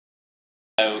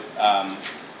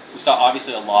We saw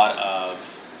obviously a lot of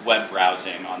web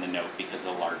browsing on the Note because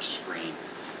of the large screen.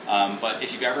 But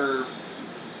if you've ever,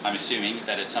 I'm assuming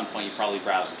that at some point you've probably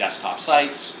browsed desktop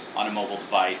sites on a mobile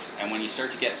device, and when you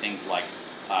start to get things like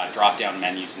drop-down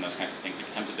menus and those kinds of things, it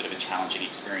becomes a bit of a challenging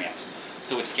experience.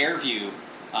 So with AirView,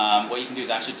 what you can do is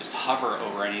actually just hover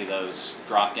over any of those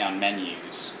drop-down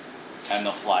menus, and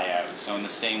they'll fly out. So in the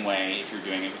same way, if you're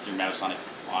doing it with your mouse on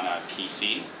a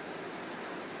PC,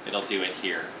 it'll do it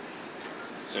here.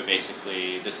 So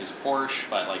basically, this is Porsche,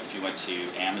 but like if you went to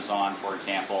Amazon, for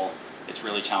example, it's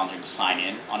really challenging to sign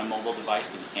in on a mobile device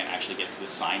because you can't actually get to the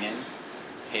sign-in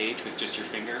page with just your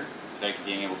finger without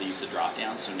being able to use the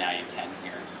drop-down. So now you can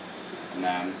here.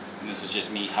 And this is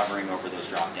just me hovering over those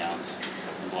drop-downs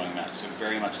and blowing them out. So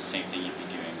very much the same thing you'd be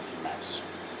doing with your mouse.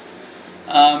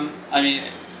 I mean,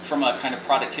 from a kind of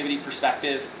productivity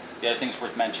perspective, the other things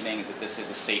worth mentioning is that this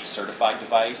is a SAFE certified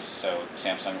device, so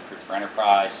Samsung approved for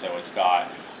enterprise, so it's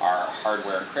got our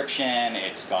hardware encryption,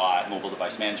 it's got mobile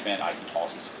device management, IT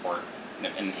policy support, and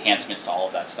enhancements to all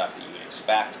of that stuff that you would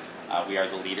expect. We are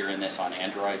the leader in this on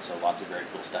Android, so lots of very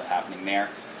cool stuff happening there.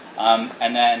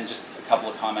 And then just a couple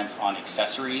of comments on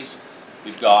accessories.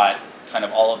 We've got kind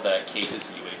of all of the cases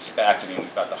that you would expect. I mean,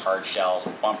 we've got the hard shells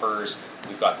with bumpers.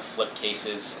 We've got the flip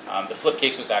cases. The flip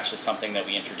case was actually something that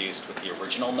we introduced with the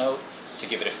original Note to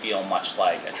give it a feel much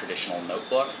like a traditional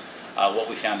notebook. What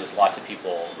we found is lots of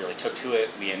people really took to it.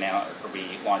 We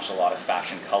launched a lot of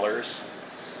fashion colors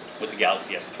with the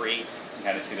Galaxy S3. You can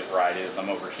kind of see the variety of them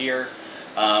over here.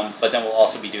 But then we'll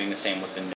also be doing the same with the